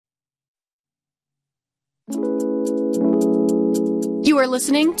You are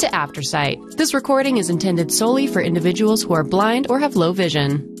listening to Aftersight. This recording is intended solely for individuals who are blind or have low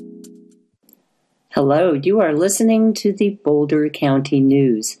vision. Hello, you are listening to the Boulder County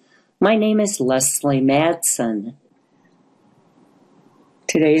News. My name is Leslie Madsen.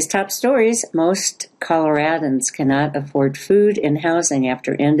 Today's top stories: most Coloradans cannot afford food and housing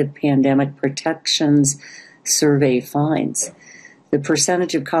after end of pandemic protections survey finds. The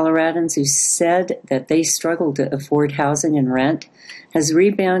percentage of Coloradans who said that they struggle to afford housing and rent has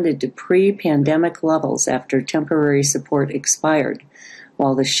rebounded to pre-pandemic levels after temporary support expired,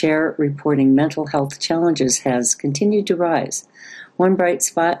 while the share reporting mental health challenges has continued to rise. One bright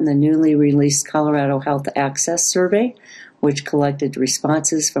spot in the newly released Colorado Health Access Survey, which collected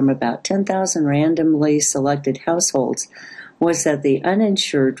responses from about 10,000 randomly selected households, was that the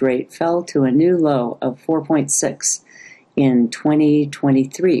uninsured rate fell to a new low of 4.6 in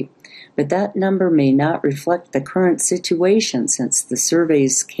 2023. But that number may not reflect the current situation, since the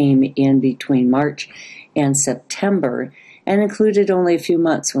surveys came in between March and September and included only a few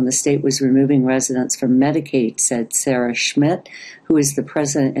months when the state was removing residents from Medicaid, said Sarah Schmidt, who is the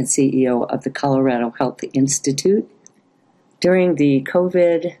president and CEO of the Colorado Health Institute. During the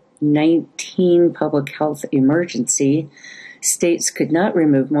COVID-19 public health emergency, states could not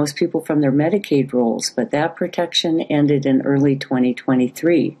remove most people from their Medicaid rolls, but that protection ended in early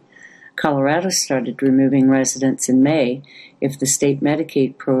 2023. Colorado started removing residents in May if the state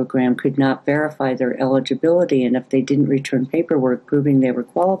Medicaid program could not verify their eligibility and if they didn't return paperwork proving they were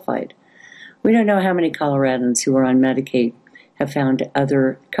qualified. We don't know how many Coloradans who are on Medicaid have found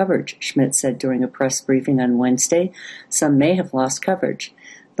other coverage, Schmidt said during a press briefing on Wednesday. Some may have lost coverage.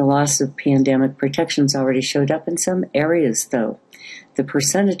 The loss of pandemic protections already showed up in some areas, though. The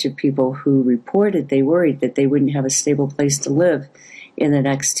percentage of people who reported they worried that they wouldn't have a stable place to live in the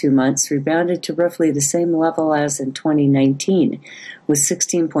next 2 months rebounded to roughly the same level as in 2019, with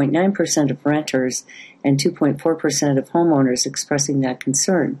 16.9% of renters and 2.4% of homeowners expressing that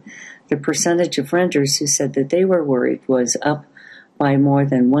concern. The percentage of renters who said that they were worried was up by more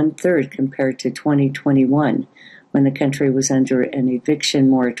than one-third compared to 2021, when the country was under an eviction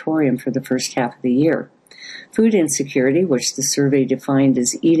moratorium for the first half of the year. Food insecurity, which the survey defined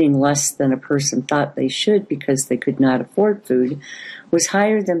as eating less than a person thought they should because they could not afford food, was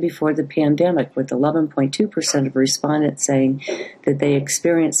higher than before the pandemic, with 11.2% of respondents saying that they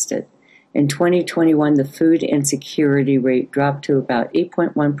experienced it. In 2021, the food insecurity rate dropped to about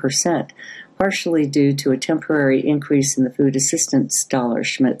 8.1%, partially due to a temporary increase in the food assistance dollar,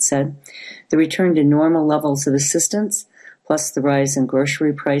 Schmidt said. The return to normal levels of assistance, plus the rise in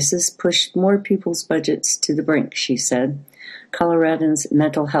grocery prices, pushed more people's budgets to the brink, she said. Coloradans'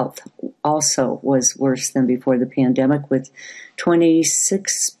 mental health also was worse than before the pandemic, with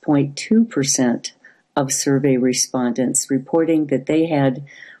 26.2% of survey respondents reporting that they had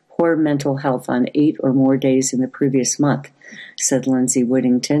poor mental health on 8 or more days in the previous month, said Lindsay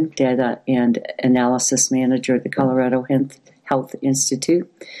Whittington, data and analysis manager at the Colorado Health Institute.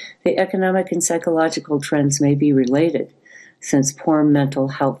 The economic and psychological trends may be related, since poor mental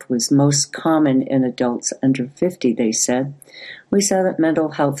health was most common in adults under 50, they said. We saw that mental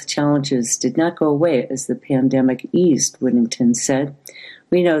health challenges did not go away as the pandemic eased, Whittington said.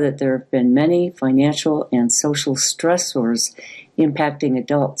 We know that there have been many financial and social stressors impacting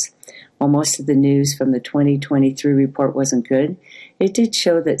adults. While most of the news from the 2023 report wasn't good, it did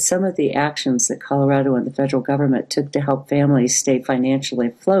show that some of the actions that Colorado and the federal government took to help families stay financially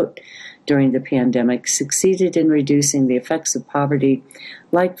afloat during the pandemic succeeded in reducing the effects of poverty,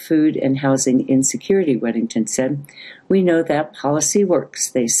 like food and housing insecurity, Whittington said. We know that policy works,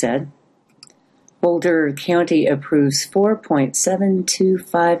 they said. Boulder County approves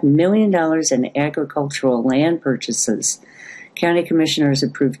 $4.725 million in agricultural land purchases. County commissioners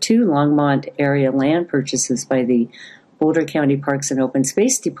approved 2 Longmont area land purchases by the Boulder County Parks and Open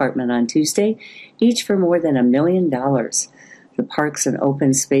Space Department on Tuesday, each for more than $1 million. The Parks and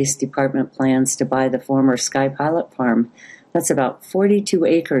Open Space Department plans to buy the former Sky Pilot Farm, that's about 42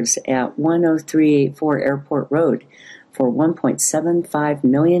 acres at 10384 Airport Road, for $1.75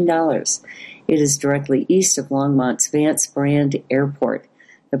 million. It is directly east of Longmont's Vance Brand Airport.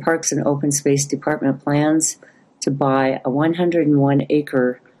 The Parks and Open Space Department plans to buy a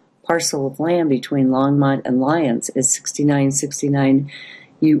 101-acre parcel of land between Longmont and Lyons at 6969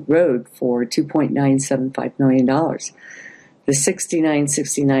 Ute Road for $2.975 million. The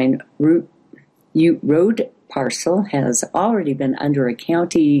 6969 Ute Road parcel has already been under a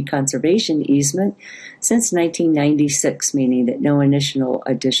county conservation easement since 1996, meaning that no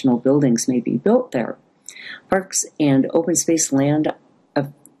additional buildings may be built there. Parks and Open Space land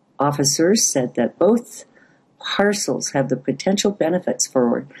officers said that both parcels have the potential benefits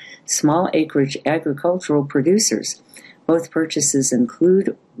for small acreage agricultural producers. Both purchases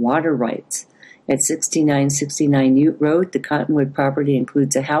include water rights. At 6969 Ute Road, the Cottonwood property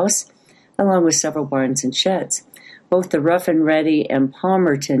includes a house, along with several barns and sheds. Both the Rough and Ready and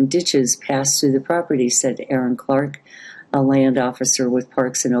Palmerton ditches pass through the property, said Aaron Clark, a land officer with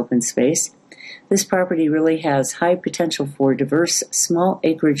Parks and Open Space. This property really has high potential for diverse small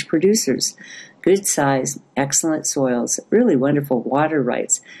acreage producers, good size, excellent soils, really wonderful water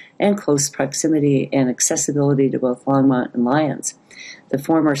rights, and close proximity and accessibility to both Longmont and Lyons. The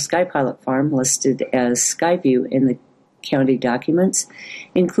former Sky Pilot Farm, listed as Skyview in the county documents,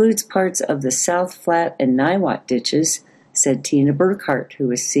 includes parts of the South Flat and Niwot ditches, said Tina Burkhart, who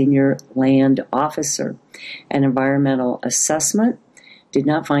is senior land officer. An environmental assessment did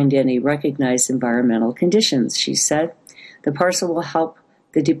not find any recognized environmental conditions, she said. The parcel will help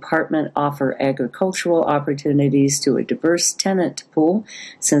the department offer agricultural opportunities to a diverse tenant pool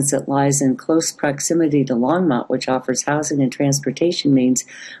since it lies in close proximity to Longmont, which offers housing and transportation means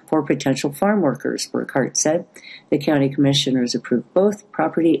for potential farm workers, Burkhart said. The county commissioners approved both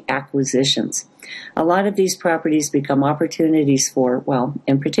property acquisitions. A lot of these properties become opportunities for, well,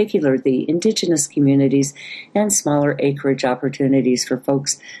 in particular, the indigenous communities and smaller acreage opportunities for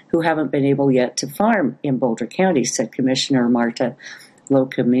folks who haven't been able yet to farm in Boulder County, said Commissioner Marta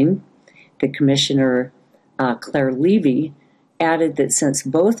Lokaming. The Commissioner, Claire Levy, added that since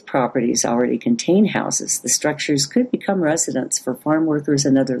both properties already contain houses, the structures could become residents for farm workers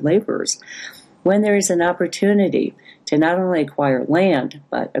and other laborers. When there is an opportunity to not only acquire land,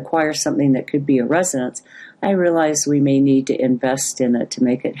 but acquire something that could be a residence, I realize we may need to invest in it to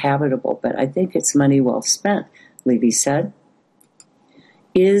make it habitable, but I think it's money well spent, Levy said.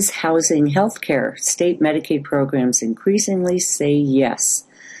 Is housing health care? State Medicaid programs increasingly say yes.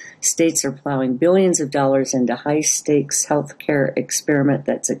 States are plowing billions of dollars into high-stakes health care experiment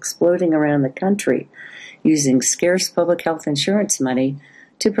that's exploding around the country, using scarce public health insurance money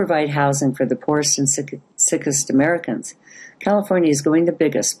to provide housing for the poorest and sickest Americans. California is going the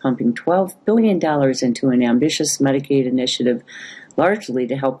biggest, pumping $12 billion into an ambitious Medicaid initiative, largely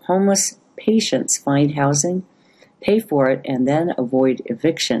to help homeless patients find housing, pay for it, and then avoid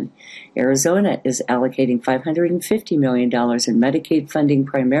eviction. Arizona is allocating $550 million in Medicaid funding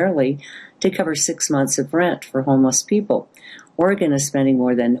primarily to cover 6 months of rent for homeless people. Oregon is spending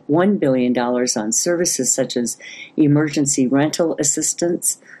more than $1 billion on services such as emergency rental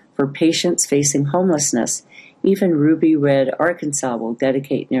assistance for patients facing homelessness. Even Ruby Red, Arkansas will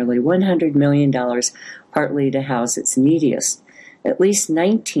dedicate nearly $100 million partly to house its neediest. At least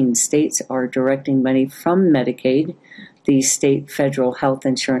 19 states are directing money from Medicaid, the state federal health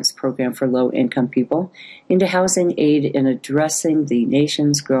insurance program for low-income people, into housing aid in addressing the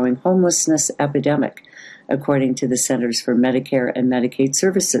nation's growing homelessness epidemic, according to the Centers for Medicare and Medicaid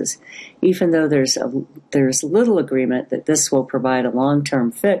Services. Even though there's little agreement that this will provide a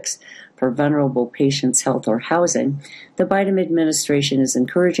long-term fix for vulnerable patients' health or housing, the Biden administration is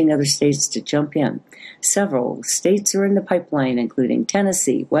encouraging other states to jump in. Several states are in the pipeline, including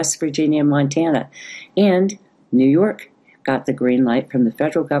Tennessee, West Virginia, and Montana, and New York got the green light from the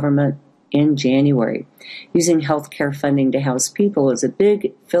federal government in January. Using health care funding to house people is a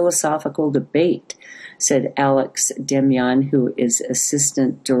big philosophical debate, said Alex Demian, who is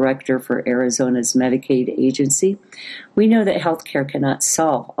Assistant Director for Arizona's Medicaid agency. We know that health care cannot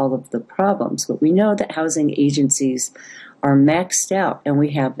solve all of the problems, but we know that housing agencies are maxed out and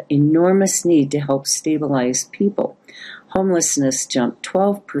we have enormous need to help stabilize people. Homelessness jumped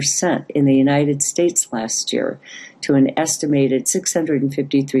 12% in the United States last year to an estimated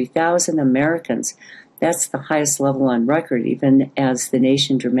 653,000 Americans. That's the highest level on record, even as the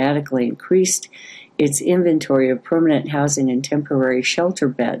nation dramatically increased its inventory of permanent housing and temporary shelter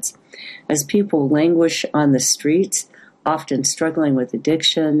beds. As people languish on the streets, often struggling with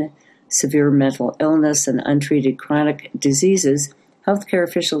addiction, severe mental illness, and untreated chronic diseases, healthcare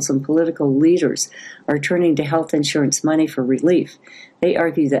officials and political leaders are turning to health insurance money for relief. They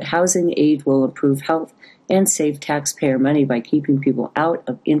argue that housing aid will improve health and save taxpayer money by keeping people out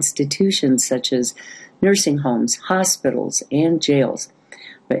of institutions such as nursing homes, hospitals, and jails.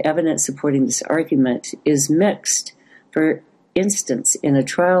 But evidence supporting this argument is mixed. For instance, in a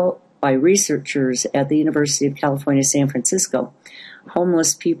trial by researchers at the University of California, San Francisco,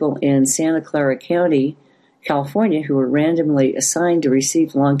 homeless people in Santa Clara County, California, who were randomly assigned to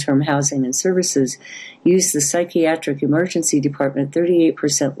receive long-term housing and services, used the psychiatric emergency department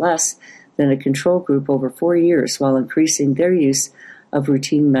 38% less than a control group over 4 years, while increasing their use of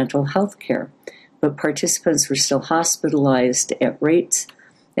routine mental health care. But participants were still hospitalized at rates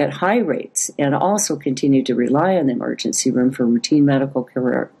at high rates and also continue to rely on the emergency room for routine medical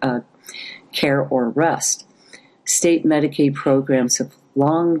care or rest. State Medicaid programs have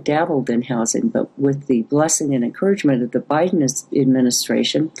long dabbled in housing, but with the blessing and encouragement of the Biden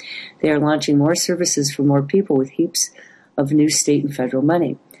administration, they are launching more services for more people with heaps of new state and federal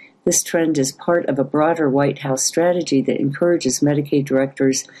money. This trend is part of a broader White House strategy that encourages Medicaid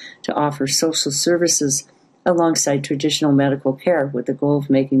directors to offer social services alongside traditional medical care with the goal of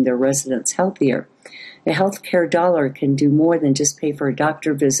making their residents healthier. A health care dollar can do more than just pay for a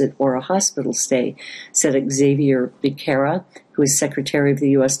doctor visit or a hospital stay, said Xavier Becerra, who is Secretary of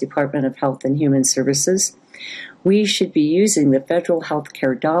the U.S. Department of Health and Human Services. We should be using the federal health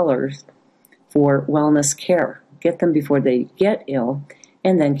care dollars for wellness care. Get them before they get ill,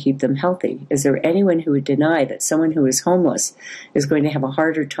 and then keep them healthy. Is there anyone who would deny that someone who is homeless is going to have a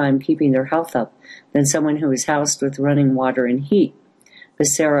harder time keeping their health up than someone who is housed with running water and heat?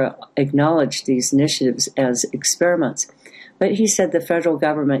 Becerra acknowledged these initiatives as experiments, but he said the federal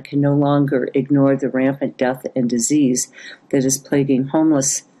government can no longer ignore the rampant death and disease that is plaguing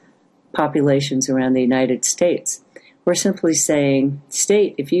homeless populations around the United States. We're simply saying,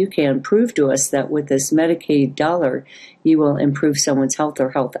 state, if you can prove to us that with this Medicaid dollar you will improve someone's health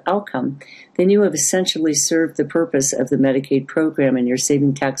or health outcome, then you have essentially served the purpose of the Medicaid program and you're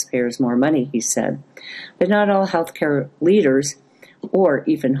saving taxpayers more money, he said. But not all healthcare leaders or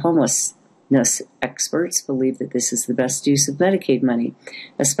even homelessness experts believe that this is the best use of Medicaid money,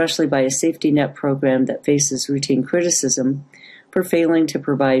 especially by a safety net program that faces routine criticism for failing to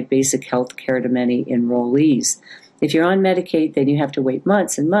provide basic health care to many enrollees. If you're on Medicaid, then you have to wait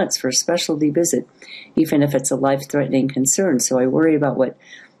months and months for a specialty visit, even if it's a life-threatening concern. So I worry about what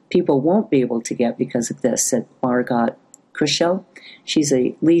people won't be able to get because of this, said Margot Kushel. She's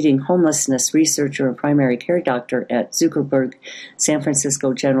a leading homelessness researcher and primary care doctor at Zuckerberg San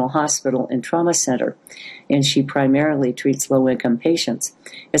Francisco General Hospital and Trauma Center, and she primarily treats low-income patients.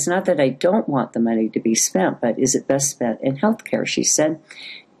 It's not that I don't want the money to be spent, but is it best spent in health care, she said.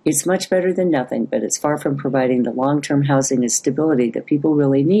 It's much better than nothing, but it's far from providing the long-term housing and stability that people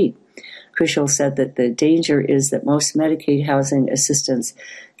really need. Kushel said that the danger is that most Medicaid housing assistance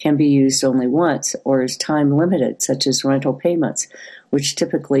can be used only once or is time-limited, such as rental payments, which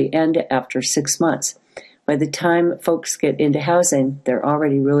typically end after 6 months. By the time folks get into housing, they're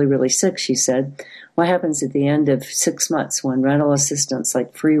already really, really sick, she said. What happens at the end of 6 months when rental assistance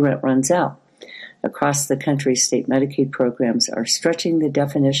like free rent runs out? Across the country, state Medicaid programs are stretching the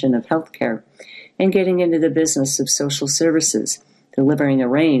definition of health care and getting into the business of social services, delivering a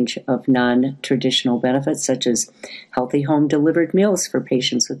range of non-traditional benefits such as healthy home-delivered meals for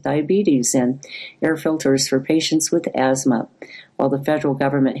patients with diabetes and air filters for patients with asthma. While the federal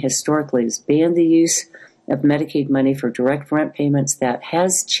government historically has banned the use of Medicaid money for direct rent payments, that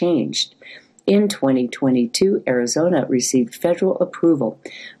has changed. In 2022, Arizona received federal approval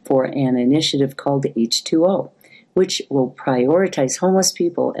for an initiative called H2O, which will prioritize homeless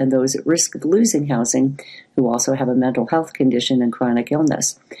people and those at risk of losing housing who also have a mental health condition and chronic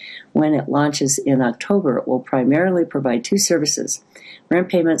illness. When it launches in October, it will primarily provide 2 services: rent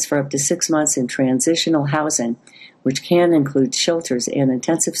payments for up to 6 months in transitional housing, which can include shelters and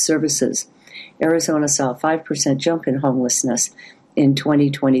intensive services. Arizona saw a 5% jump in homelessness in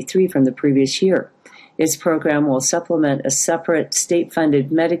 2023 from the previous year. Its program will supplement a separate state-funded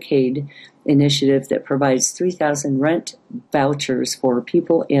Medicaid initiative that provides 3,000 rent vouchers for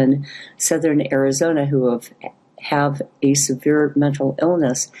people in southern Arizona who have a severe mental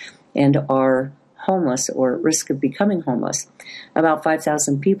illness and are homeless or at risk of becoming homeless. About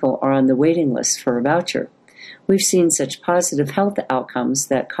 5,000 people are on the waiting list for a voucher. We've seen such positive health outcomes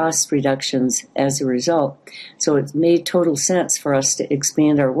that cost reductions as a result, so it made total sense for us to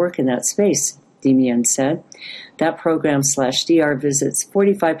expand our work in that space, Demian said. That program slashed ER visits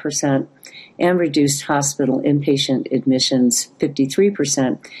 45% and reduced hospital inpatient admissions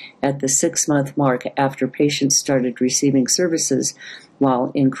 53% at the 6-month mark after patients started receiving services,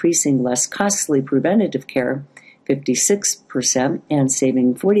 while increasing less costly preventative care 56% and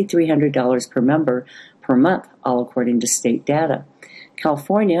saving $4,300 per member per month, all according to state data.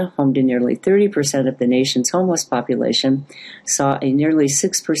 California, home to nearly 30% of the nation's homeless population, saw a nearly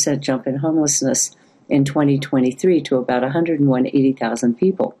 6% jump in homelessness in 2023 to about 180,000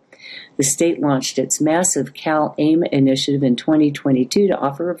 people. The state launched its massive CalAIM initiative in 2022 to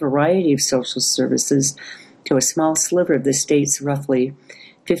offer a variety of social services to a small sliver of the state's roughly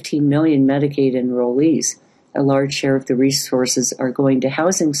 15 million Medicaid enrollees. A large share of the resources are going to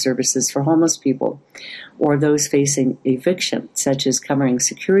housing services for homeless people or those facing eviction, such as covering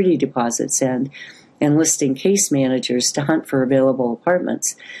security deposits and enlisting case managers to hunt for available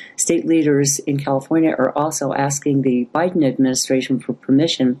apartments. State leaders in California are also asking the Biden administration for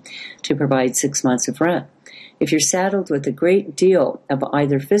permission to provide 6 months of rent. If you're saddled with a great deal of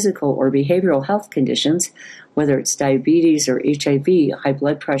either physical or behavioral health conditions, whether it's diabetes or HIV, high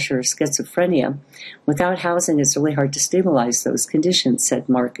blood pressure, or schizophrenia, without housing it's really hard to stabilize those conditions, said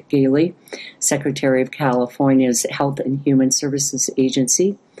Mark Galey, Secretary of California's Health and Human Services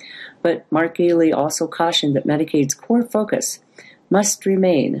Agency. But Mark Galey also cautioned that Medicaid's core focus must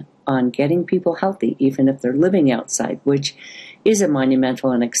remain on getting people healthy, even if they're living outside, which is a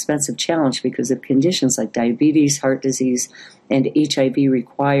monumental and expensive challenge because of conditions like diabetes, heart disease, and HIV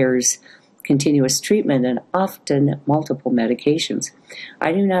requires continuous treatment and often multiple medications.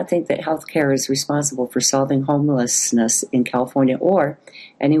 I do not think that healthcare is responsible for solving homelessness in California or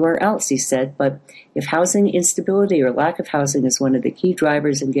anywhere else, he said, but if housing instability or lack of housing is one of the key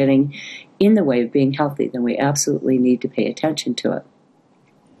drivers in getting in the way of being healthy, then we absolutely need to pay attention to it.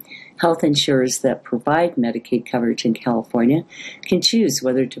 Health insurers that provide Medicaid coverage in California can choose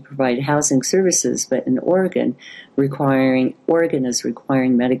whether to provide housing services, but in Oregon is requiring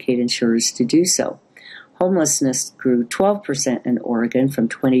Medicaid insurers to do so. Homelessness grew 12% in Oregon from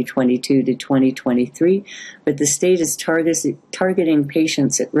 2022 to 2023, but the state is targeting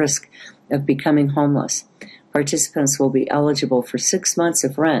patients at risk of becoming homeless. Participants will be eligible for 6 months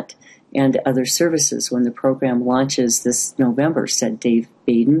of rent and other services when the program launches this November, said Dave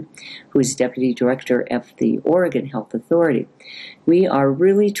Baden, who is Deputy Director of the Oregon Health Authority. We are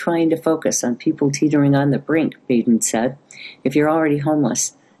really trying to focus on people teetering on the brink, Baden said. If you're already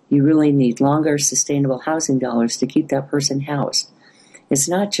homeless, you really need longer, sustainable housing dollars to keep that person housed. It's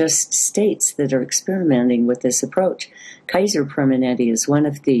not just states that are experimenting with this approach. Kaiser Permanente is one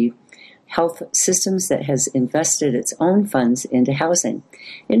of the health systems that has invested its own funds into housing.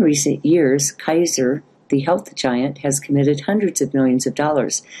 In recent years, Kaiser, the health giant, has committed hundreds of millions of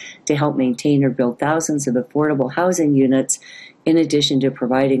dollars to help maintain or build thousands of affordable housing units, in addition to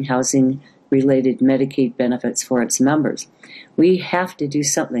providing housing-related Medicaid benefits for its members. We have to do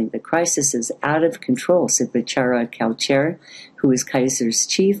something. The crisis is out of control, said Bechara Kalcher, who is Kaiser's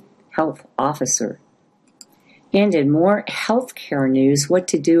chief health officer. And in more healthcare news, what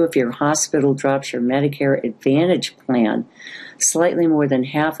to do if your hospital drops your Medicare Advantage plan. Slightly more than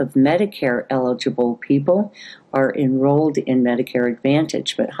half of Medicare-eligible people are enrolled in Medicare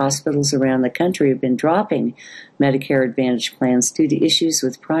Advantage, but hospitals around the country have been dropping Medicare Advantage plans due to issues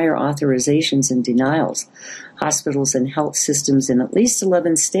with prior authorizations and denials. Hospitals and health systems in at least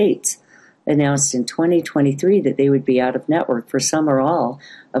 11 states announced in 2023 that they would be out of network for some or all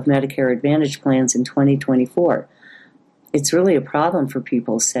of Medicare Advantage plans in 2024. It's really a problem for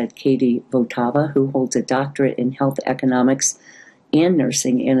people, said Katie Votava, who holds a doctorate in health economics and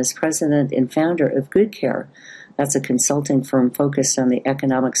nursing and is president and founder of Good Care. That's a consulting firm focused on the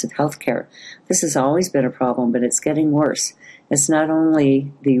economics of healthcare. This has always been a problem, but it's getting worse. It's not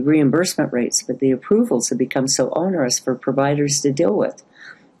only the reimbursement rates, but the approvals have become so onerous for providers to deal with.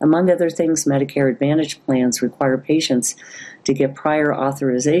 Among other things, Medicare Advantage plans require patients to get prior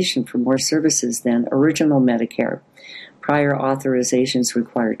authorization for more services than original Medicare. Prior authorizations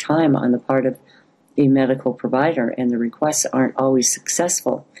require time on the part of a medical provider, and the requests aren't always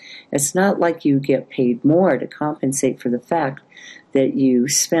successful. It's not like you get paid more to compensate for the fact that you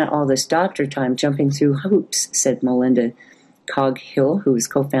spent all this doctor time jumping through hoops, said Melinda Coghill, who is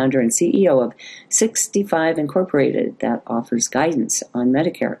co-founder and CEO of 65 Incorporated, that offers guidance on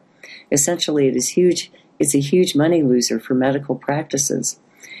Medicare. Essentially, it's a huge money loser for medical practices.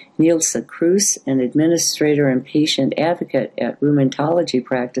 Nielsa Cruz, an administrator and patient advocate at rheumatology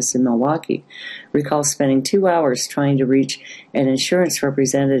practice in Milwaukee, recalls spending 2 hours trying to reach an insurance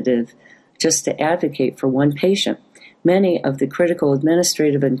representative just to advocate for one patient. Many of the critical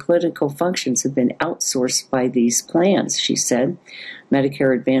administrative and clinical functions have been outsourced by these plans, she said.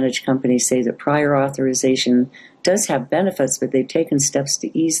 Medicare Advantage companies say that prior authorization does have benefits, but they've taken steps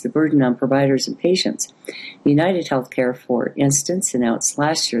to ease the burden on providers and patients. United Healthcare, for instance, announced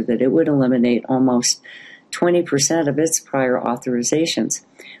last year that it would eliminate almost 20% of its prior authorizations.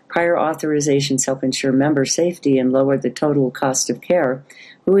 Prior authorizations help ensure member safety and lower the total cost of care,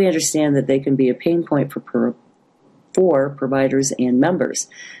 but we understand that they can be a pain point for providers and members,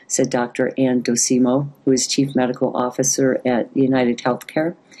 said Dr. Ann Docimo, who is Chief Medical Officer at United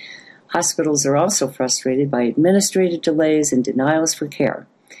Healthcare. Hospitals are also frustrated by administrative delays and denials for care.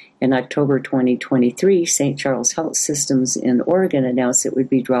 In October 2023, St. Charles Health Systems in Oregon announced it would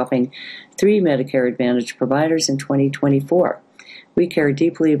be dropping 3 Medicare Advantage providers in 2024. We care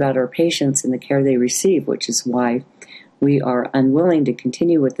deeply about our patients and the care they receive, which is why We are unwilling to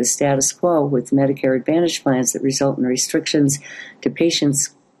continue with the status quo with Medicare Advantage plans that result in restrictions to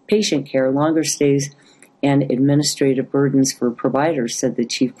patient care, longer stays, and administrative burdens for providers, said the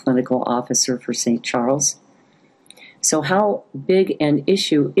chief clinical officer for St. Charles. So how big an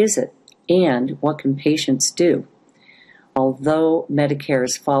issue is it, and what can patients do? Although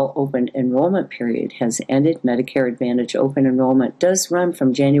Medicare's fall open enrollment period has ended, Medicare Advantage open enrollment does run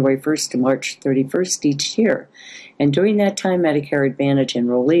from January 1st to March 31st each year. And during that time, Medicare Advantage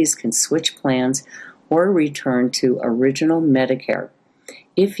enrollees can switch plans or return to original Medicare.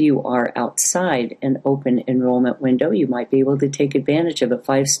 If you are outside an open enrollment window, you might be able to take advantage of a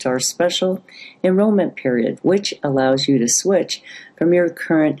 5-star special enrollment period, which allows you to switch from your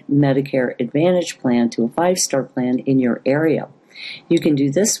current Medicare Advantage plan to a 5-star plan in your area. You can do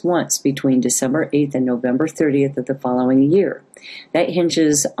this once between December 8th and November 30th of the following year. That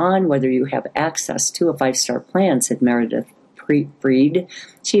hinges on whether you have access to a 5-star plan, said Meredith Freed.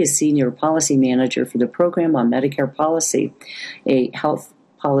 She is Senior Policy Manager for the Program on Medicare Policy, a health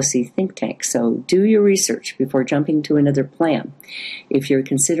policy think tank. So do your research before jumping to another plan. If you're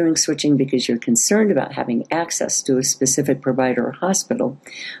considering switching because you're concerned about having access to a specific provider or hospital,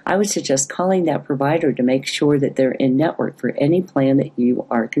 I would suggest calling that provider to make sure that they're in network for any plan that you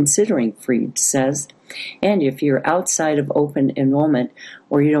are considering, Freed says. And if you're outside of open enrollment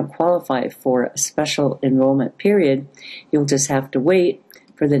or you don't qualify for a special enrollment period, you'll just have to wait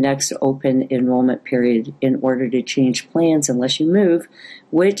for the next open enrollment period in order to change plans unless you move,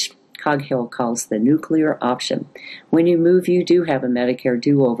 which Coghill calls the nuclear option. When you move, you do have a Medicare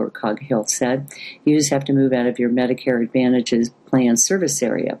do-over, Coghill said. You just have to move out of your Medicare Advantage plan service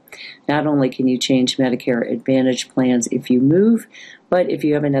area. Not only can you change Medicare Advantage plans if you move, but if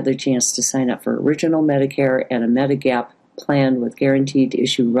you have another chance to sign up for original Medicare and a Medigap plan with guaranteed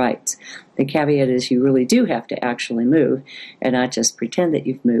issue rights. The caveat is you really do have to actually move and not just pretend that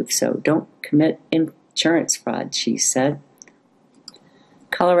you've moved. So don't commit insurance fraud, she said.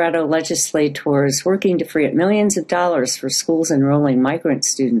 Colorado legislators working to free up millions of dollars for schools enrolling migrant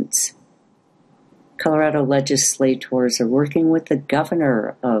students. Colorado legislators are working with the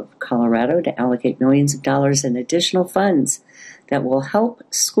governor of Colorado to allocate millions of dollars in additional funds that will help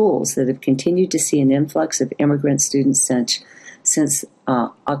schools that have continued to see an influx of immigrant students since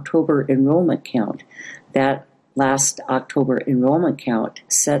October enrollment count. That last October enrollment count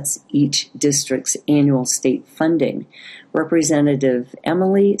sets each district's annual state funding. Representative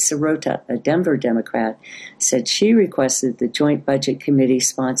Emily Sirota, a Denver Democrat, said she requested the Joint Budget Committee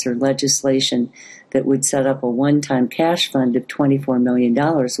sponsor legislation that would set up a one-time cash fund of $24 million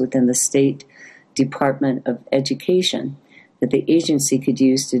within the State Department of Education that the agency could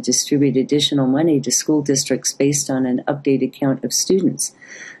use to distribute additional money to school districts based on an updated count of students.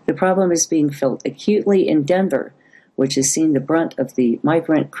 The problem is being felt acutely in Denver, which has seen the brunt of the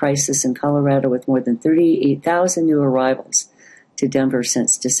migrant crisis in Colorado with more than 38,000 new arrivals to Denver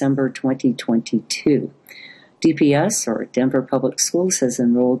since December 2022. DPS, or Denver Public Schools, has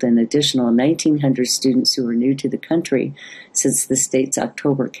enrolled an additional 1,900 students who are new to the country since the state's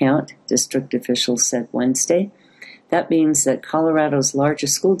October count, district officials said Wednesday. That means that Colorado's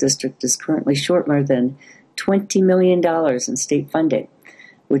largest school district is currently short more than $20 million in state funding,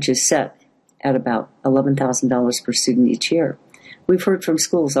 which is set at about $11,000 per student each year. We've heard from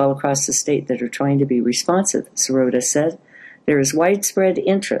schools all across the state that are trying to be responsive, Sirota said. There is widespread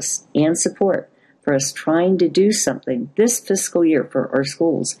interest and support for us trying to do something this fiscal year for our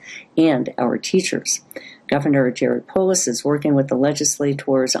schools and our teachers. Governor Jared Polis is working with the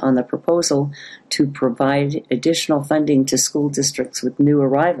legislators on the proposal to provide additional funding to school districts with new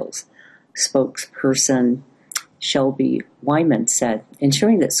arrivals. Spokesperson Shelby Wyman said,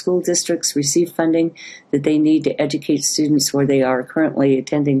 ensuring that school districts receive funding that they need to educate students where they are currently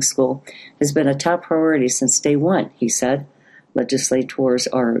attending school has been a top priority since day one, he said. Legislators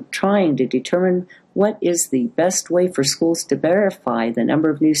are trying to determine what is the best way for schools to verify the number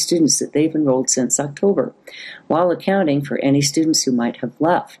of new students that they've enrolled since October, while accounting for any students who might have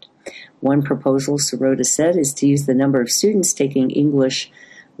left. One proposal, Sirota said, is to use the number of students taking English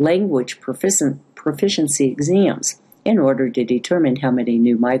language proficiency exams in order to determine how many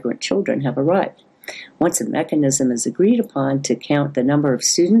new migrant children have arrived. Once a mechanism is agreed upon to count the number of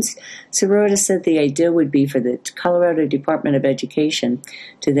students, Sirota said the idea would be for the Colorado Department of Education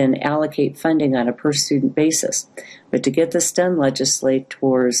to then allocate funding on a per-student basis. But to get this done,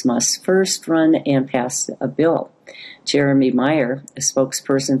 legislators must first run and pass a bill. Jeremy Meyer, a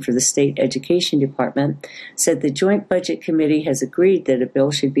spokesperson for the State Education Department, said the Joint Budget Committee has agreed that a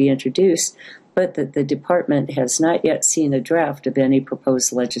bill should be introduced, but that the department has not yet seen a draft of any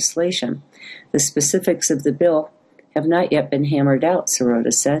proposed legislation. The specifics of the bill have not yet been hammered out,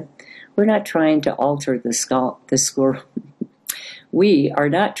 Sirota said. We're not trying to alter the school. We are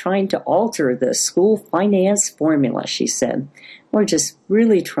not trying to alter the school finance formula, she said. We're just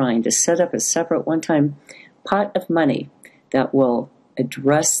really trying to set up a separate one-time pot of money that will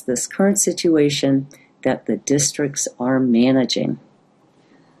address this current situation that the districts are managing.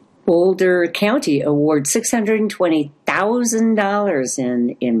 Boulder County awards $620,000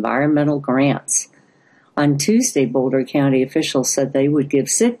 in environmental grants. On Tuesday, Boulder County officials said they would give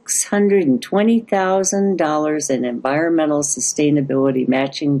 $620,000 in environmental sustainability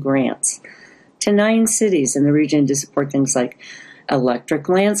matching grants to 9 cities in the region to support things like electric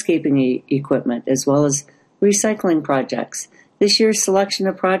landscaping equipment as well as recycling projects. This year's selection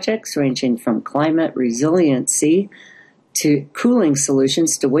of projects, ranging from climate resiliency to cooling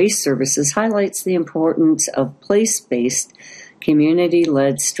solutions to waste services, highlights the importance of place-based,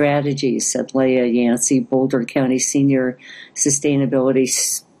 community-led strategies, said Leah Yancey, Boulder County Senior Sustainability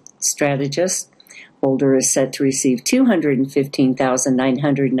Strategist. Boulder is set to receive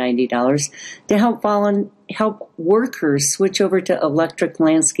 $215,990 to help workers switch over to electric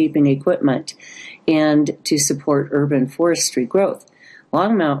landscaping equipment and to support urban forestry growth.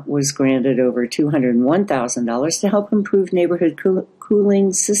 Longmont was granted over $201,000 to help improve neighborhood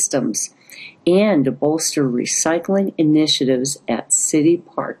cooling systems and to bolster recycling initiatives at city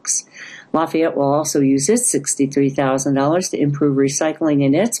parks. Lafayette will also use its $63,000 to improve recycling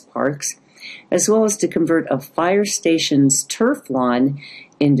in its parks, as well as to convert a fire station's turf lawn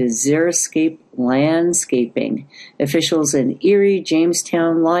into xeriscape landscaping. Officials in Erie,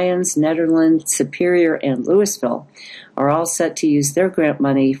 Jamestown, Lyons, Nederland, Superior, and Louisville are all set to use their grant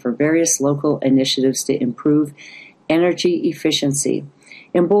money for various local initiatives to improve energy efficiency.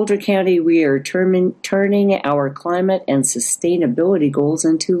 In Boulder County, we are turning our climate and sustainability goals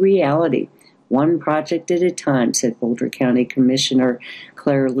into reality, one project at a time, said Boulder County Commissioner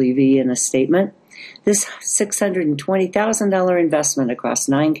Claire Levy in a statement. This $620,000 investment across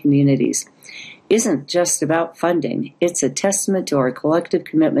 9 communities isn't just about funding. It's a testament to our collective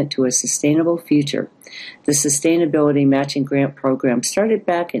commitment to a sustainable future. The Sustainability Matching Grant Program started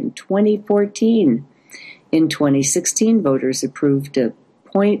back in 2014. In 2016, voters approved a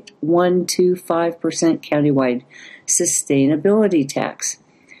 0.125% countywide sustainability tax.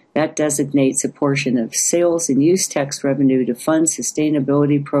 That designates a portion of sales and use tax revenue to fund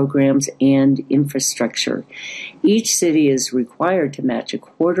sustainability programs and infrastructure. Each city is required to match a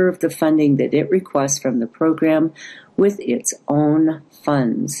quarter of the funding that it requests from the program with its own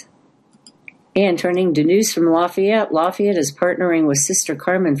funds. And turning to news from Lafayette, Lafayette is partnering with Sister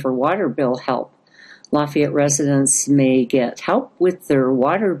Carmen for water bill help. Lafayette residents may get help with their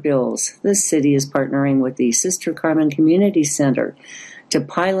water bills. The city is partnering with the Sister Carmen Community Center to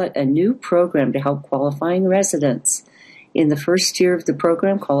pilot a new program to help qualifying residents. In the first year of the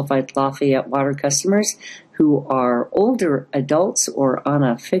program, qualified Lafayette water customers who are older adults or on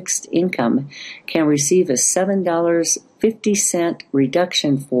a fixed income can receive a $7.50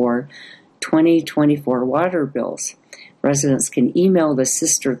 reduction for 2024 water bills. Residents can email the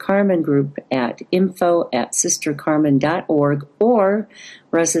Sister Carmen group at info@sistercarmen.org, or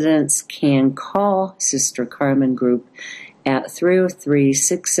residents can call Sister Carmen group at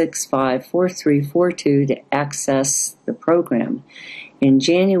 303-665-4342 to access the program. In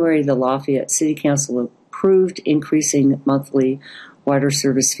January, the Lafayette City Council approved increasing monthly water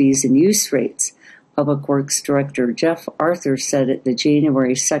service fees and use rates. Public Works Director Jeff Arthur said at the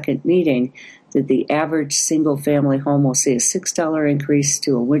January 2nd meeting that the average single-family home will see a $6 increase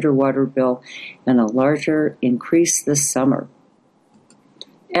to a winter water bill and a larger increase this summer.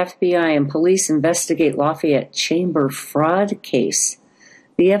 FBI and police investigate Lafayette Chamber fraud case.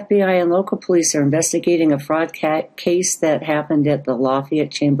 The FBI and local police are investigating a fraud case that happened at the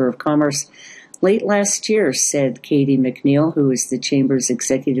Lafayette Chamber of Commerce late last year, said Katie McNeil, who is the Chamber's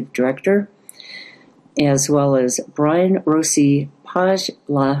executive director, as well as Brian Rossi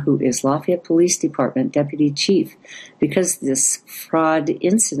Pajla, who is Lafayette Police Department Deputy Chief. Because this fraud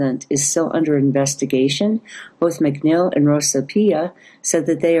incident is still under investigation, both McNeil and Rosa Pia said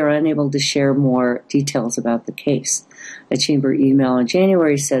that they are unable to share more details about the case. A Chamber email in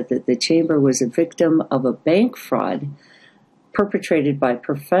January said that the Chamber was a victim of a bank fraud perpetrated by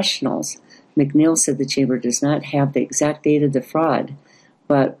professionals. McNeil said the Chamber does not have the exact date of the fraud,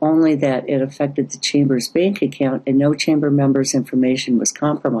 but only that it affected the Chamber's bank account and no Chamber members' information was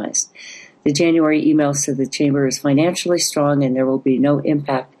compromised. The January email said the Chamber is financially strong and there will be no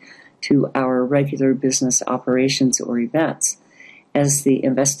impact to our regular business operations or events. As the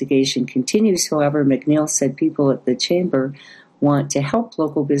investigation continues, however, McNeil said people at the Chamber want to help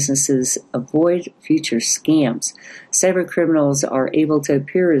local businesses avoid future scams. Cyber criminals are able to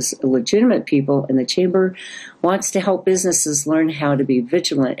appear as legitimate people, and the chamber wants to help businesses learn how to be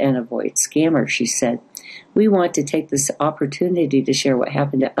vigilant and avoid scammers, she said. We want to take this opportunity to share what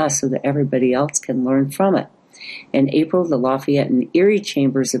happened to us so that everybody else can learn from it. In April, the Lafayette and Erie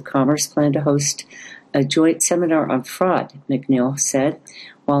Chambers of Commerce plan to host a joint seminar on fraud, McNeil said.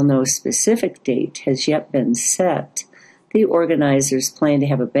 While no specific date has yet been set, the organizers plan to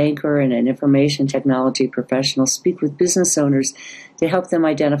have a banker and an information technology professional speak with business owners to help them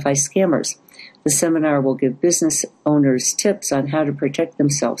identify scammers. The seminar will give business owners tips on how to protect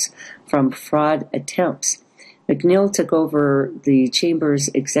themselves from fraud attempts. McNeil took over the Chamber's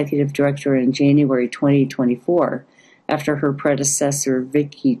executive director in January 2024 after her predecessor,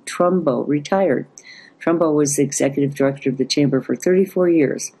 Vicki Trumbo, retired. Trumbo was the executive director of the Chamber for 34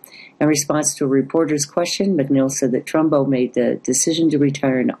 years. In response to a reporter's question, McNeil said that Trumbo made the decision to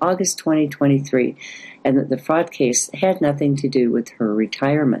retire in August 2023 and that the fraud case had nothing to do with her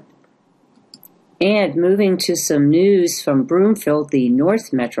retirement. And moving to some news from Broomfield, the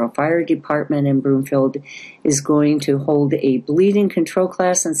North Metro Fire Department in Broomfield is going to hold a bleeding control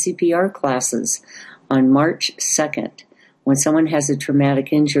class and CPR classes on March 2nd. When someone has a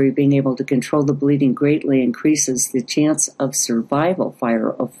traumatic injury, being able to control the bleeding greatly increases the chance of survival,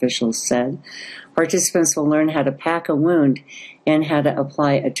 fire officials said. Participants will learn how to pack a wound and how to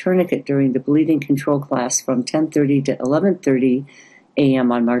apply a tourniquet during the bleeding control class from 10:30 to 11:30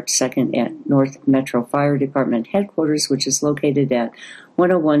 a.m. on March 2nd at North Metro Fire Department headquarters, which is located at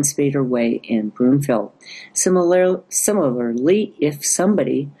 101 Spader Way in Broomfield. Similarly, if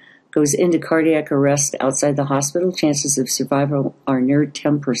somebody goes into cardiac arrest outside the hospital, chances of survival are near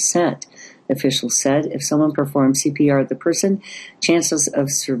 10%, officials said. If someone performs CPR at the person, chances of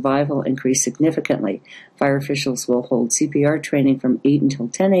survival increase significantly. Fire officials will hold CPR training from 8 until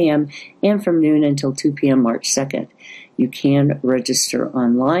 10 a.m. and from noon until 2 p.m. March 2nd. You can register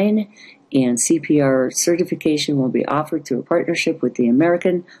online, and CPR certification will be offered through a partnership with the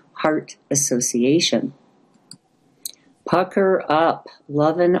American Heart Association. Pucker up.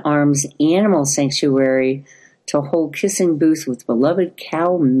 Love and Arms Animal Sanctuary to hold kissing booth with beloved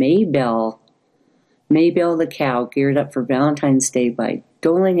cow Maybelle. Maybelle the cow geared up for Valentine's Day by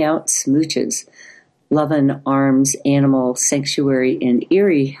doling out smooches. Love and Arms Animal Sanctuary in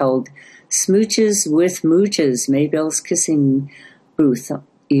Erie held Smooches with Mooches, Maybelle's kissing booth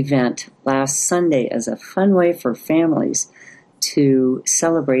event last Sunday as a fun way for families to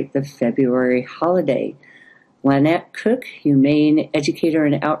celebrate the February holiday. Lynette Cook, humane educator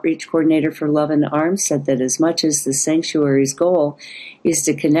and outreach coordinator for Love and Arms, said that as much as the sanctuary's goal is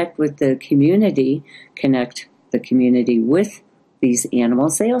to connect the community with these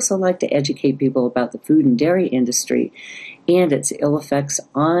animals, they also like to educate people about the food and dairy industry and its ill effects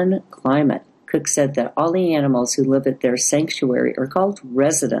on climate. Cook said that all the animals who live at their sanctuary are called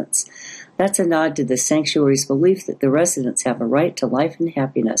residents. That's a nod to the sanctuary's belief that the residents have a right to life and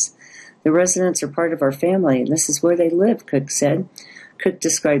happiness. The residents are part of our family, and this is where they live, Cook said. Cook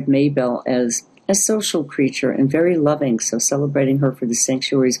described Maybelle as a social creature and very loving, so celebrating her for the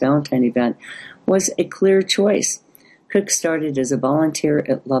sanctuary's Valentine event was a clear choice. Cook started as a volunteer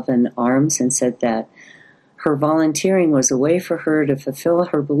at Love and Arms and said that her volunteering was a way for her to fulfill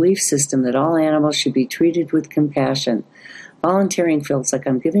her belief system that all animals should be treated with compassion. Volunteering feels like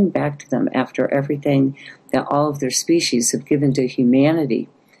I'm giving back to them after everything that all of their species have given to humanity,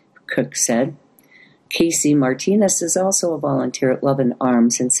 Cook said. Casey Martinez is also a volunteer at Love and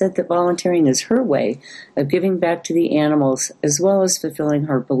Arms and said that volunteering is her way of giving back to the animals as well as fulfilling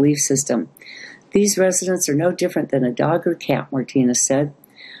her belief system. These residents are no different than a dog or cat, Martinez said.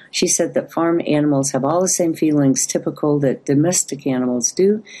 She said that farm animals have all the same feelings typical that domestic animals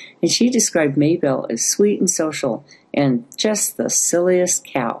do, and she described Maybelle as sweet and social and just the silliest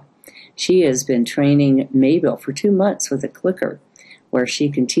cow. She has been training Maybelle for 2 months with a clicker, where she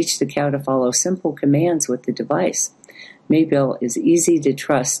can teach the cow to follow simple commands with the device. Maybelle is easy to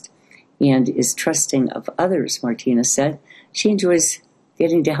trust and is trusting of others, Martinez said. She enjoys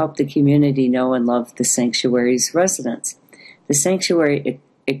getting to help the community know and love the sanctuary's residents. The sanctuary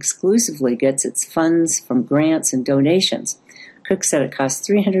exclusively gets its funds from grants and donations. Cook said it costs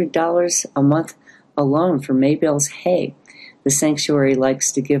 $300 a month alone for Maybelle's hay. The sanctuary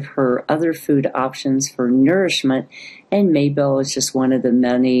likes to give her other food options for nourishment, and Maybelle is just one of the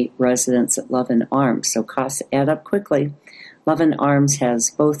many residents at Love and Arms, so costs add up quickly. Love and Arms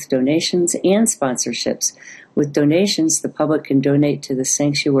has both donations and sponsorships. With donations, the public can donate to the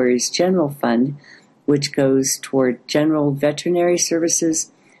sanctuary's general fund, which goes toward general veterinary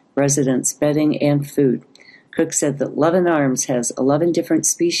services, residents' bedding, and food. Cook said that Love & Arms has 11 different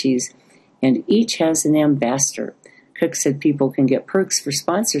species and each has an ambassador. Cook said people can get perks for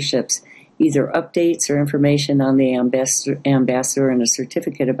sponsorships, either updates or information on the ambassador and a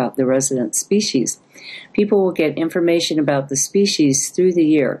certificate about the resident species. People will get information about the species through the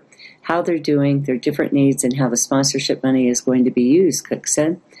year, how they're doing, their different needs, and how the sponsorship money is going to be used, Cook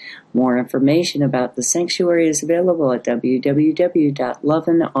said. More information about the sanctuary is available at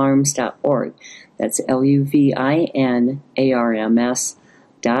www.loveandarms.org. That's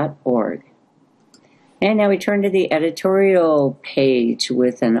LUVINARMS.org. And now we turn to the editorial page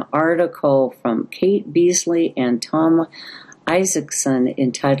with an article from Kate Beasley and Tom Isaacson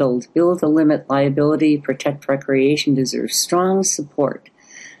entitled Bill to Limit Liability, Protect Recreation Deserves Strong Support.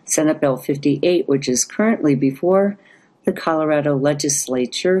 Senate Bill 58, which is currently before the Colorado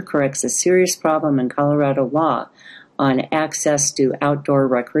legislature, corrects a serious problem in Colorado law on access to outdoor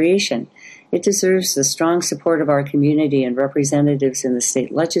recreation. It deserves the strong support of our community and representatives in the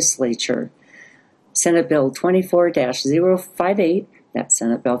state legislature. Senate Bill 24-058, that's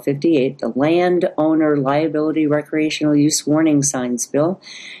Senate Bill 58, the Landowner Liability Recreational Use Warning Signs Bill,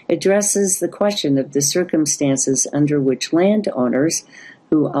 addresses the question of the circumstances under which landowners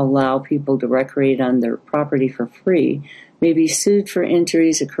who allow people to recreate on their property for free may be sued for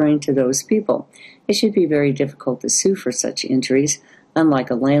injuries occurring to those people. It should be very difficult to sue for such injuries, unlike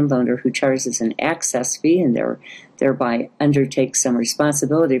a landowner who charges an access fee and thereby undertakes some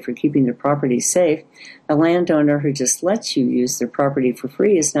responsibility for keeping their property safe. A landowner who just lets you use their property for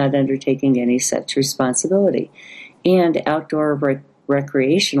free is not undertaking any such responsibility. And outdoor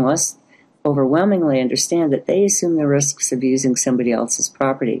recreationalists overwhelmingly understand that they assume the risks of using somebody else's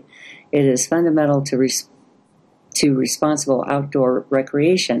property. It is fundamental to responsible outdoor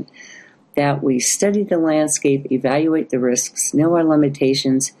recreation that we study the landscape, evaluate the risks, know our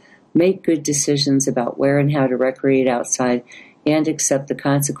limitations, make good decisions about where and how to recreate outside, and accept the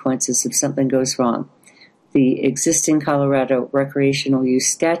consequences if something goes wrong. The existing Colorado recreational use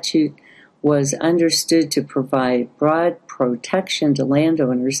statute was understood to provide broad protection to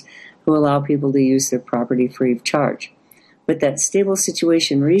landowners who allow people to use their property free of charge. But that stable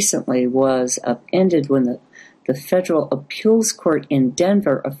situation recently was upended when the federal appeals court in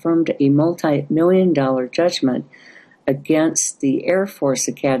Denver affirmed a multi-million-dollar judgment against the Air Force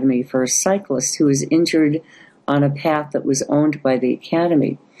Academy for a cyclist who was injured on a path that was owned by the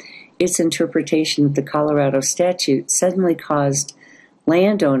academy. Its interpretation of the Colorado statute suddenly caused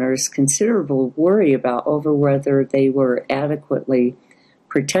landowners considerable worry over whether they were adequately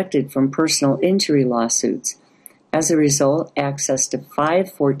protected from personal injury lawsuits. As a result, access to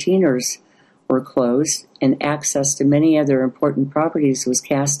 5 14ers were closed, and access to many other important properties was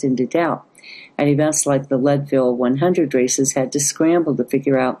cast into doubt. And events like the Leadville 100 races had to scramble to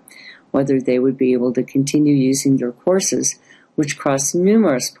figure out whether they would be able to continue using their courses, which crossed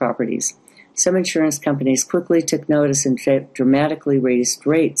numerous properties. Some insurance companies quickly took notice and dramatically raised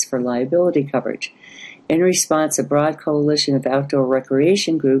rates for liability coverage. In response, a broad coalition of outdoor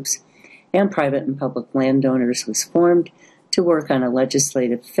recreation groups and private and public landowners was formed to work on a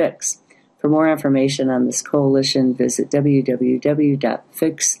legislative fix. For more information on this coalition, visit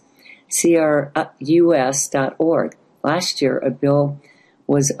www.fixcrus.org. Last year, a bill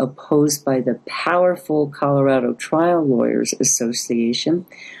was opposed by the powerful Colorado Trial Lawyers Association,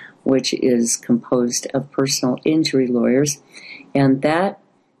 which is composed of personal injury lawyers, and that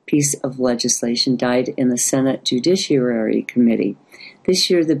piece of legislation died in the Senate Judiciary Committee. This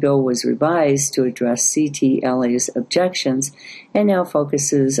year, the bill was revised to address CTLA's objections and now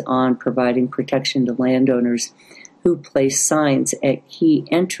focuses on providing protection to landowners who place signs at key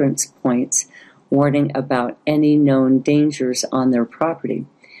entrance points warning about any known dangers on their property.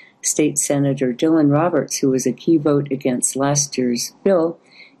 State Senator Dylan Roberts, who was a key vote against last year's bill,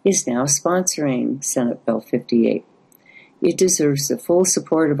 is now sponsoring Senate Bill 58. It deserves the full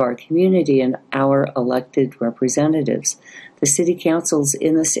support of our community and our elected representatives. The city councils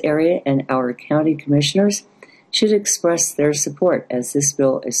in this area and our county commissioners should express their support, as this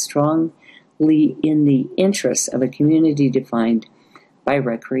bill is strongly in the interests of a community defined by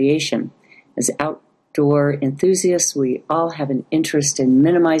recreation. As outdoor enthusiasts, we all have an interest in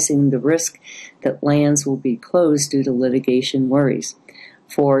minimizing the risk that lands will be closed due to litigation worries.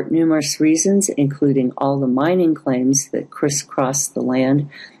 For numerous reasons, including all the mining claims that crisscross the land,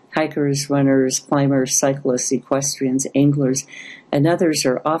 hikers, runners, climbers, cyclists, equestrians, anglers, and others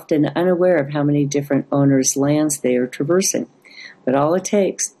are often unaware of how many different owners' lands they are traversing. But all it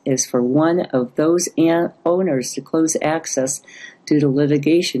takes is for one of those owners to close access due to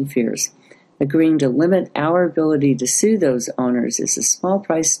litigation fears. Agreeing to limit our ability to sue those owners is a small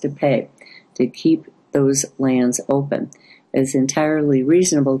price to pay to keep those lands open. It is entirely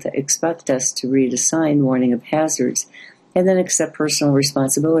reasonable to expect us to read a sign warning of hazards and then accept personal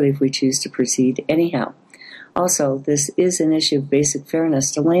responsibility if we choose to proceed anyhow. Also, this is an issue of basic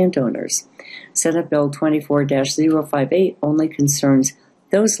fairness to landowners. Senate Bill 24-058 only concerns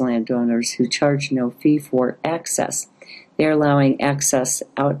those landowners who charge no fee for access. They are allowing access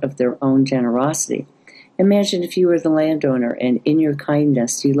out of their own generosity. Imagine if you were the landowner and in your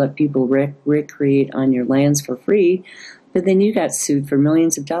kindness you let people recreate on your lands for free, but then you got sued for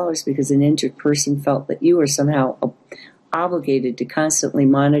millions of dollars because an injured person felt that you were somehow obligated to constantly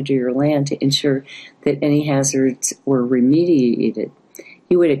monitor your land to ensure that any hazards were remediated.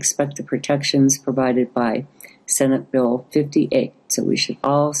 You would expect the protections provided by Senate Bill 58, so we should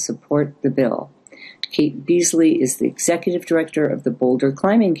all support the bill. Kate Beasley is the executive director of the Boulder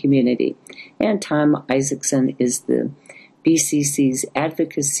climbing community, and Tom Isaacson is the BCC's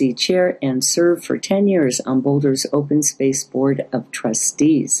advocacy chair and served for 10 years on Boulder's Open Space Board of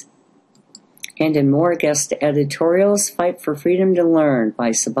Trustees. And in more guest editorials, Fight for Freedom to Learn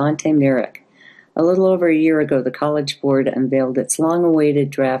by Savante Merrick. A little over a year ago, the College Board unveiled its long-awaited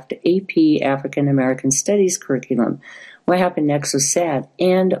draft AP African American Studies curriculum. What happened next was sad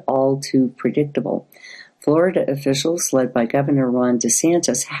and all too predictable. Florida officials, led by Governor Ron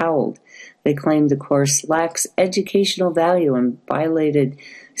DeSantis, howled. They claimed the course lacks educational value and violated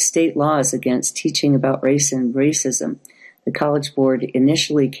state laws against teaching about race and racism. The College Board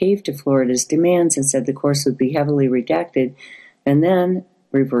initially caved to Florida's demands and said the course would be heavily redacted, and then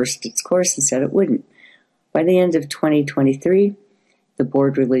reversed its course and said it wouldn't. By the end of 2023, the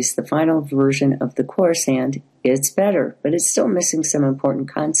board released the final version of the course, and it's better, but it's still missing some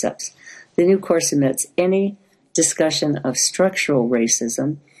important concepts. The new course omits any discussion of structural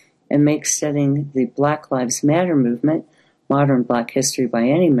racism and makes studying the Black Lives Matter movement, modern Black history by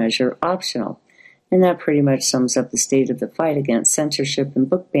any measure, optional. And that pretty much sums up the state of the fight against censorship and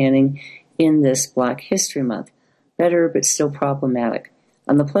book banning in this Black History Month. Better, but still problematic.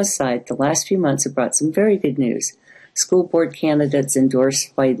 On the plus side, the last few months have brought some very good news. School board candidates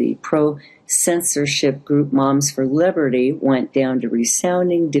endorsed by the pro-censorship group Moms for Liberty went down to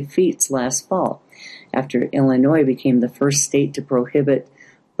resounding defeats last fall. After Illinois became the first state to prohibit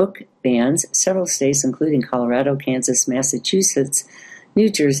book bans, several states, including Colorado, Kansas, Massachusetts, New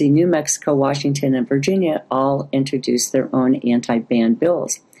Jersey, New Mexico, Washington, and Virginia all introduced their own anti-ban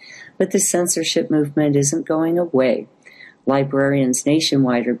bills. But the censorship movement isn't going away. Librarians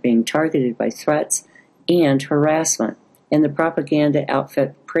nationwide are being targeted by threats and harassment. And the propaganda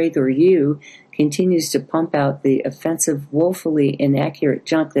outfit PragerU continues to pump out the offensive, woefully inaccurate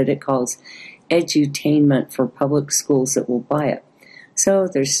junk that it calls edutainment for public schools that will buy it. So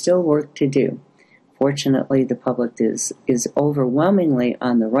there's still work to do. Fortunately, the public is overwhelmingly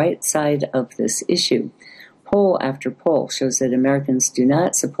on the right side of this issue. Poll after poll shows that Americans do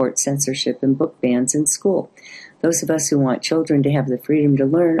not support censorship and book bans in school. Those of us who want children to have the freedom to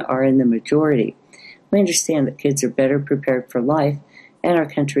learn are in the majority. We understand that kids are better prepared for life, and our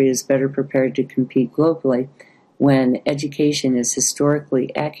country is better prepared to compete globally when education is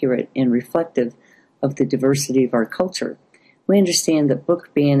historically accurate and reflective of the diversity of our culture. We understand that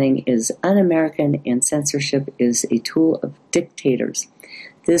book banning is un-American and censorship is a tool of dictators.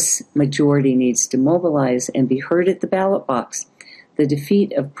 This majority needs to mobilize and be heard at the ballot box. The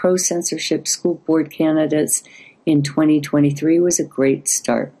defeat of pro-censorship school board candidates in 2023 was a great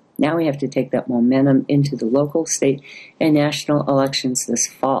start. Now we have to take that momentum into the local, state, and national elections this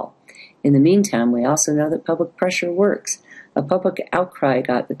fall. In the meantime, we also know that public pressure works. A public outcry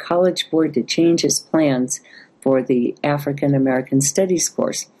got the College Board to change its plans for the African American Studies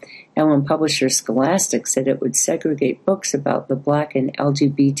course. And when publisher Scholastic said it would segregate books about the Black and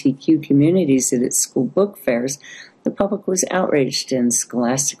LGBTQ communities at its school book fairs, the public was outraged and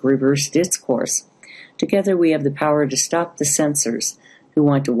Scholastic reversed its course. Together we have the power to stop the censors who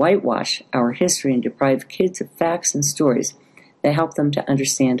want to whitewash our history and deprive kids of facts and stories that help them to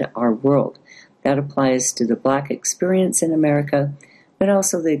understand our world. That applies to the Black experience in America, but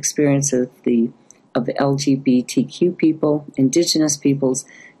also the experience of LGBTQ people, indigenous peoples,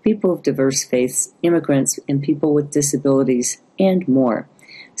 people of diverse faiths, immigrants, and people with disabilities, and more.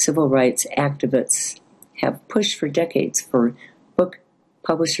 Civil rights activists have pushed for decades for book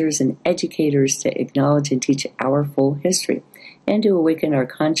publishers and educators to acknowledge and teach our full history and to awaken our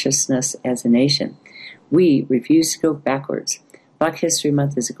consciousness as a nation. We refuse to go backwards. Black History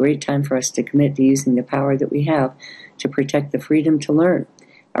Month is a great time for us to commit to using the power that we have to protect the freedom to learn.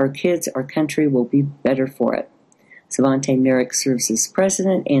 Our kids, our country will be better for it. Savante Merrick serves as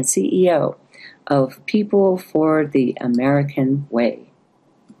president and CEO of People for the American Way.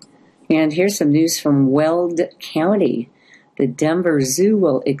 And here's some news from Weld County. The Denver Zoo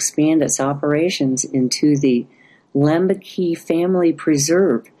will expand its operations into the Lemke Family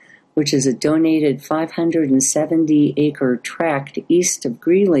Preserve, which is a donated 570-acre tract east of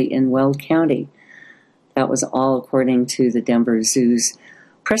Greeley in Weld County. That was all according to the Denver Zoo's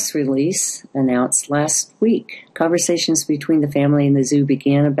press release announced last week. Conversations between the family and the zoo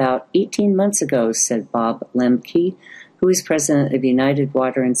began about 18 months ago, said Bob Lemke, who is president of United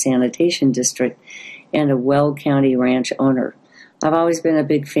Water and Sanitation District and a Weld County ranch owner. I've always been a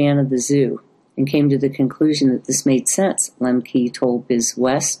big fan of the zoo and came to the conclusion that this made sense, Lemke told Biz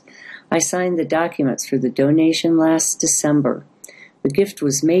West. I signed the documents for the donation last December. The gift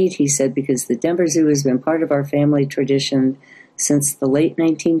was made, he said, because the Denver Zoo has been part of our family tradition since the late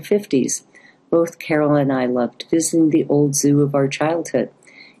 1950s. Both Carol and I loved visiting the old zoo of our childhood,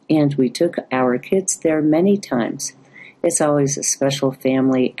 and we took our kids there many times. It's always a special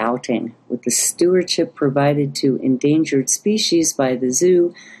family outing. With the stewardship provided to endangered species by the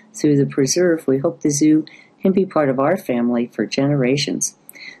zoo through the preserve, we hope the zoo can be part of our family for generations.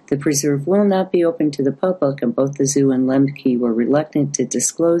 The preserve will not be open to the public, and both the zoo and Lemke were reluctant to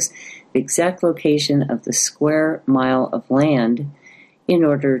disclose the exact location of the square mile of land in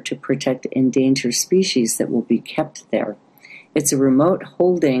order to protect endangered species that will be kept there. It's a remote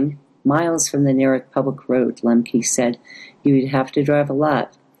holding miles from the nearest public road, Lemke said. You'd have to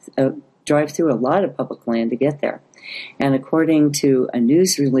drive through a lot of public land to get there. And according to a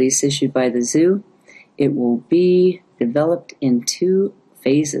news release issued by the zoo, it will be developed in 2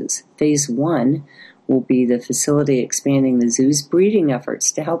 phases. Phase 1 will be the facility expanding the zoo's breeding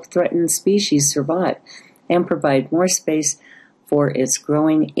efforts to help threatened species survive and provide more space for its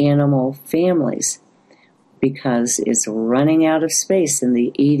growing animal families, because it's running out of space in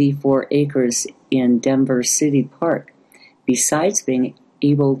the 84 acres in Denver City Park. Besides being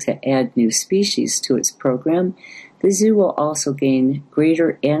able to add new species to its program, the zoo will also gain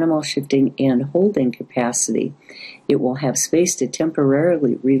greater animal shifting and holding capacity. It will have space to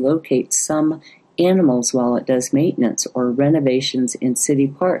temporarily relocate some animals while it does maintenance or renovations in City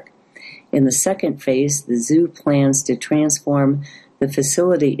Park. In the second phase, the zoo plans to transform the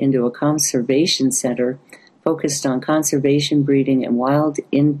facility into a conservation center focused on conservation, breeding, and wild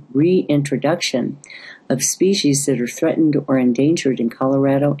reintroduction of species that are threatened or endangered in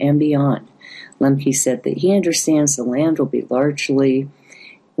Colorado and beyond. Lemke said that he understands the land will be largely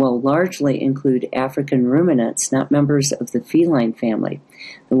include African ruminants, not members of the feline family.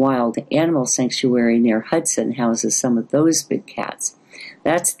 The Wild Animal Sanctuary near Hudson houses some of those big cats.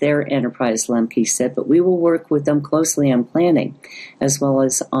 That's their enterprise, Lemke said, but we will work with them closely on planning, as well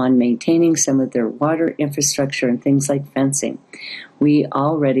as on maintaining some of their water infrastructure and things like fencing. We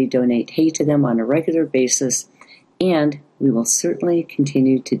already donate hay to them on a regular basis, and we will certainly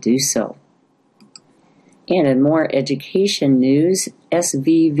continue to do so. And in more education news,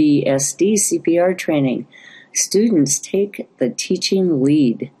 SVVSD CPR training. Students take the teaching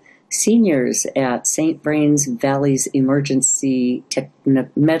lead. Seniors at St. Vrain Valley's emergency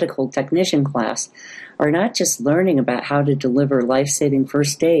medical technician class are not just learning about how to deliver life-saving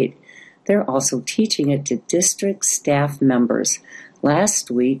first aid, they're also teaching it to district staff members.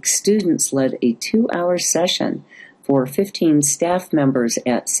 Last week, students led a 2-hour session for 15 staff members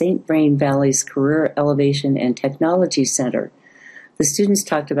at St. Vrain Valley's Career Elevation and Technology Center. The students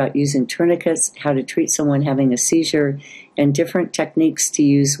talked about using tourniquets, how to treat someone having a seizure, and different techniques to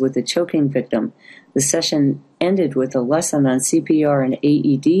use with a choking victim. The session ended with a lesson on CPR and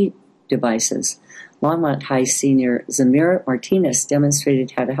AED devices. Longmont High senior Zamira Martinez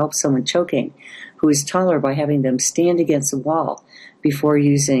demonstrated how to help someone choking who is taller by having them stand against a wall before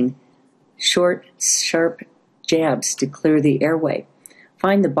using short, sharp jabs to clear the airway.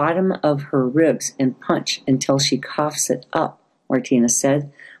 Find the bottom of her ribs and punch until she coughs it up, Martinez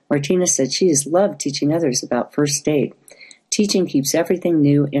said. Martinez said she has loved teaching others about first aid. Teaching keeps everything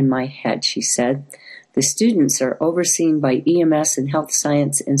new in my head, she said. The students are overseen by EMS and health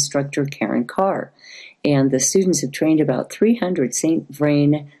science instructor Karen Carr, and the students have trained about 300 St.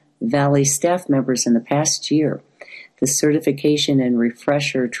 Vrain Valley staff members in the past year. The certification and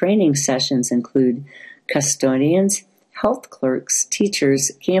refresher training sessions include custodians, health clerks,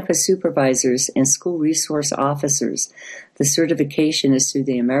 teachers, campus supervisors, and school resource officers. The certification is through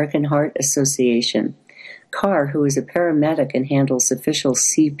the American Heart Association. Carr, who is a paramedic and handles official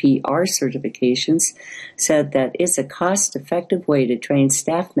CPR certifications, said that it's a cost-effective way to train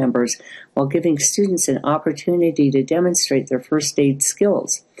staff members while giving students an opportunity to demonstrate their first aid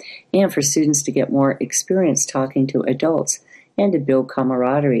skills, and for students to get more experience talking to adults and to build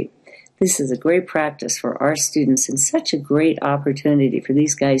camaraderie. This is a great practice for our students and such a great opportunity for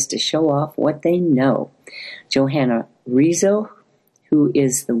these guys to show off what they know. Johanna Rizzo, who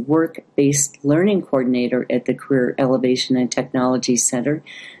is the Work-Based Learning Coordinator at the Career Elevation and Technology Center,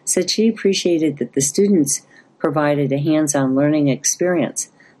 said she appreciated that the students provided a hands-on learning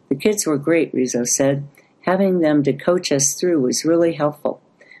experience. The kids were great, Rizzo said. Having them to coach us through was really helpful.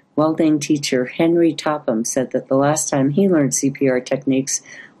 Welding teacher Henry Topham said that the last time he learned CPR techniques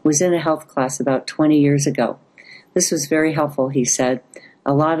was in a health class about 20 years ago. This was very helpful, he said.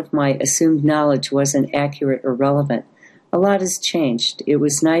 A lot of my assumed knowledge wasn't accurate or relevant. A lot has changed. It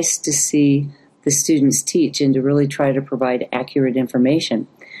was nice to see the students teach and to really try to provide accurate information.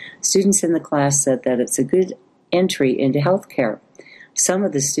 Students in the class said that it's a good entry into healthcare. Some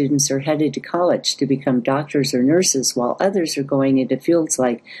of the students are headed to college to become doctors or nurses, while others are going into fields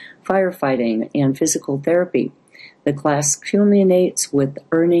like firefighting and physical therapy. The class culminates with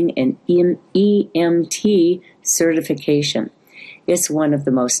earning an EMT certification. It's one of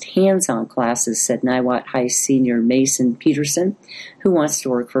the most hands-on classes, said Niwot High senior Mason Peterson, who wants to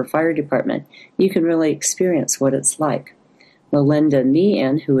work for a fire department. You can really experience what it's like. Melinda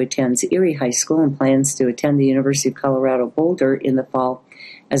Meehan, who attends Erie High School and plans to attend the University of Colorado Boulder in the fall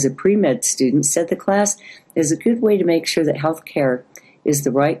as a pre-med student, said the class is a good way to make sure that healthcare is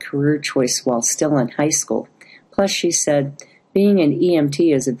the right career choice while still in high school. Plus, she said, being an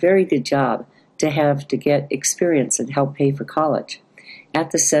EMT is a very good job to have to get experience and help pay for college.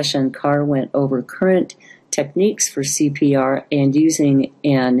 At the session, Carr went over current techniques for CPR and using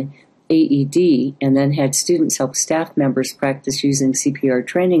an AED, and then had students help staff members practice using CPR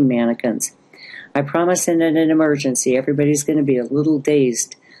training mannequins. I promise in an emergency, everybody's going to be a little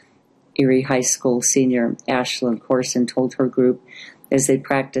dazed, Erie High School senior Ashlyn Corson told her group as they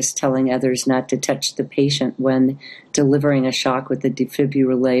practiced telling others not to touch the patient when delivering a shock with a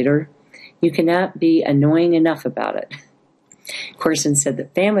defibrillator. You cannot be annoying enough about it. Corson said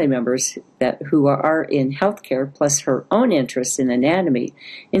that family members who are in healthcare, plus her own interest in anatomy,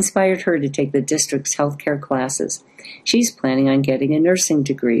 inspired her to take the district's healthcare classes. She's planning on getting a nursing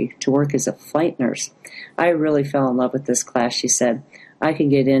degree to work as a flight nurse. I really fell in love with this class, she said. I can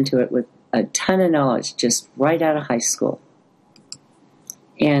get into it with a ton of knowledge just right out of high school.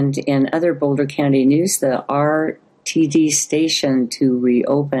 And in other Boulder County news, the RTD station to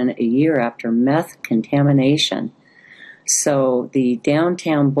reopen a year after meth contamination. So the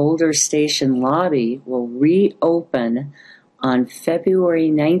downtown Boulder station lobby will reopen on February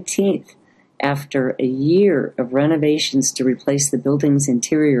 19th after a year of renovations to replace the building's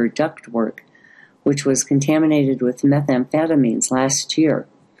interior ductwork, which was contaminated with methamphetamines last year.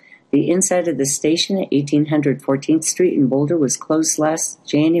 The inside of the station at 1800 14th Street in Boulder was closed last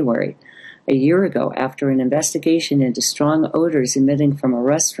January, a year ago, after an investigation into strong odors emitting from a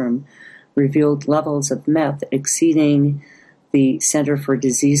restroom revealed levels of meth exceeding the Center for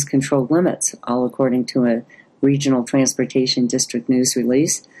Disease Control limits, all according to a Regional Transportation District news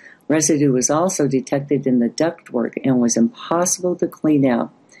release. Residue was also detected in the ductwork and was impossible to clean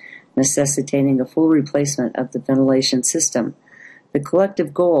out, necessitating a full replacement of the ventilation system. The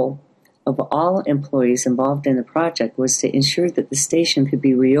collective goal of all employees involved in the project was to ensure that the station could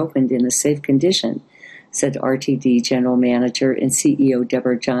be reopened in a safe condition, said RTD General Manager and CEO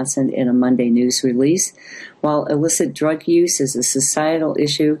Deborah Johnson in a Monday news release. While illicit drug use is a societal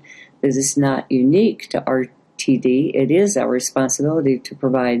issue that is not unique to RTD, it is our responsibility to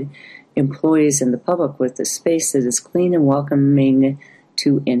provide employees and the public with a space that is clean and welcoming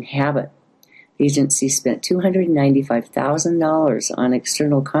to inhabit. The agency spent $295,000 on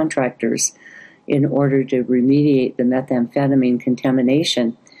external contractors in order to remediate the methamphetamine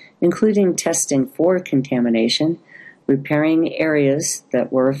contamination, including testing for contamination, repairing areas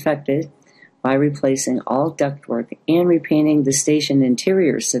that were affected by replacing all ductwork, and repainting the station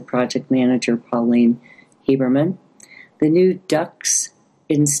interior, said project manager Pauline Haberman. The new ducts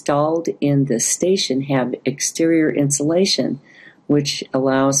installed in the station have exterior insulation, which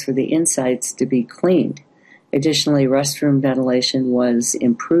allows for the insides to be cleaned. Additionally, restroom ventilation was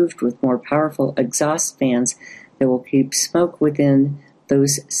improved with more powerful exhaust fans that will keep smoke within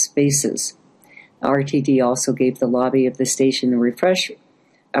those spaces. RTD also gave the lobby of the station a refresh,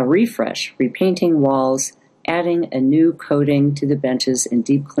 repainting walls, adding a new coating to the benches, and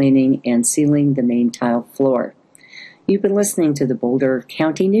deep cleaning and sealing the main tile floor. You've been listening to the Boulder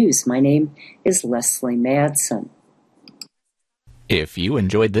County News. My name is Leslie Madsen. If you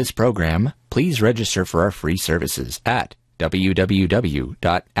enjoyed this program, please register for our free services at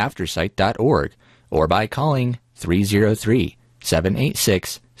www.aftersight.org or by calling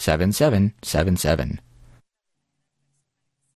 303-786-7777.